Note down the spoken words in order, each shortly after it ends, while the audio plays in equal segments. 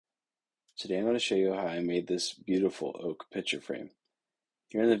Today I'm going to show you how I made this beautiful oak picture frame.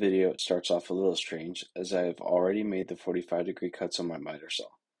 Here in the video it starts off a little strange as I have already made the 45-degree cuts on my miter saw.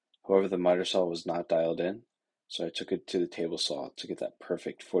 However, the miter saw was not dialed in, so I took it to the table saw to get that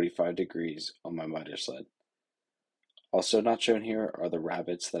perfect 45 degrees on my miter sled. Also not shown here are the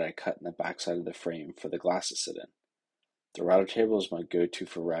rabbets that I cut in the backside of the frame for the glass to sit in. The router table is my go-to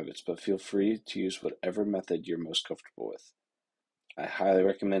for rabbets, but feel free to use whatever method you're most comfortable with. I highly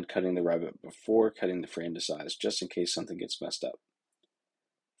recommend cutting the rabbet before cutting the frame to size, just in case something gets messed up.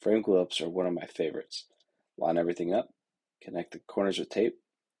 Frame glue-ups are one of my favorites. Line everything up, connect the corners with tape,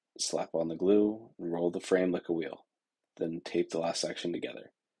 slap on the glue, and roll the frame like a wheel. Then tape the last section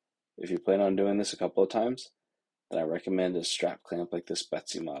together. If you plan on doing this a couple of times, then I recommend a strap clamp like this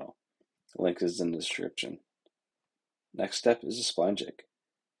Betsy model. The link is in the description. Next step is a spline jig.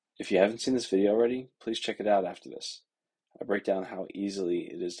 If you haven't seen this video already, please check it out after this. I break down how easily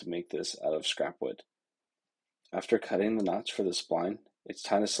it is to make this out of scrap wood. After cutting the knots for the spline, it's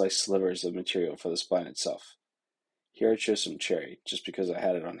time to slice slivers of material for the spline itself. Here I chose some cherry, just because I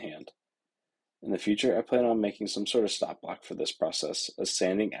had it on hand. In the future, I plan on making some sort of stop block for this process, as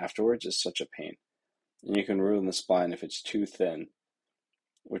sanding afterwards is such a pain, and you can ruin the spline if it's too thin,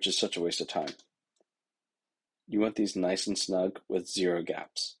 which is such a waste of time. You want these nice and snug with zero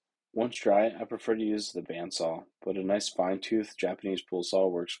gaps. Once dry, I prefer to use the bandsaw, but a nice fine-tooth Japanese pool saw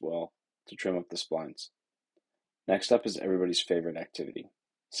works well to trim up the splines. Next up is everybody's favorite activity,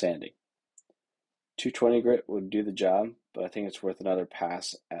 sanding. 220 grit would do the job, but I think it's worth another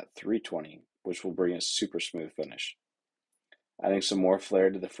pass at 320, which will bring a super smooth finish. Adding some more flair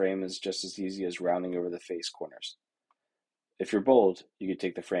to the frame is just as easy as rounding over the face corners. If you're bold, you could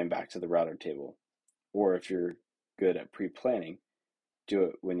take the frame back to the router table, or if you're good at pre-planning, do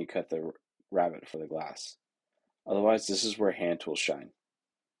it when you cut the rabbet for the glass. Otherwise, this is where hand tools shine.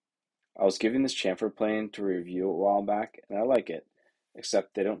 I was given this chamfer plane to review a while back, and I like it,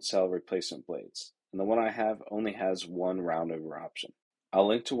 except they don't sell replacement blades, and the one I have only has one roundover option. I'll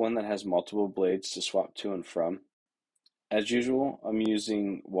link to one that has multiple blades to swap to and from. As usual, I'm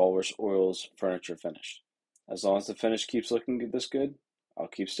using Walrus Oil's Furniture Finish. As long as the finish keeps looking this good, I'll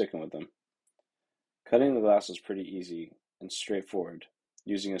keep sticking with them. Cutting the glass was pretty easy and straightforward,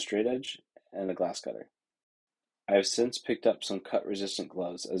 using a straight edge and a glass cutter. I have since picked up some cut-resistant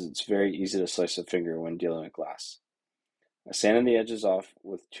gloves as it's very easy to slice a finger when dealing with glass. I sanded the edges off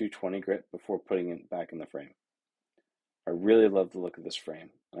with 220 grit before putting it back in the frame. I really love the look of this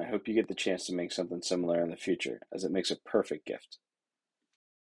frame, and I hope you get the chance to make something similar in the future, as it makes a perfect gift.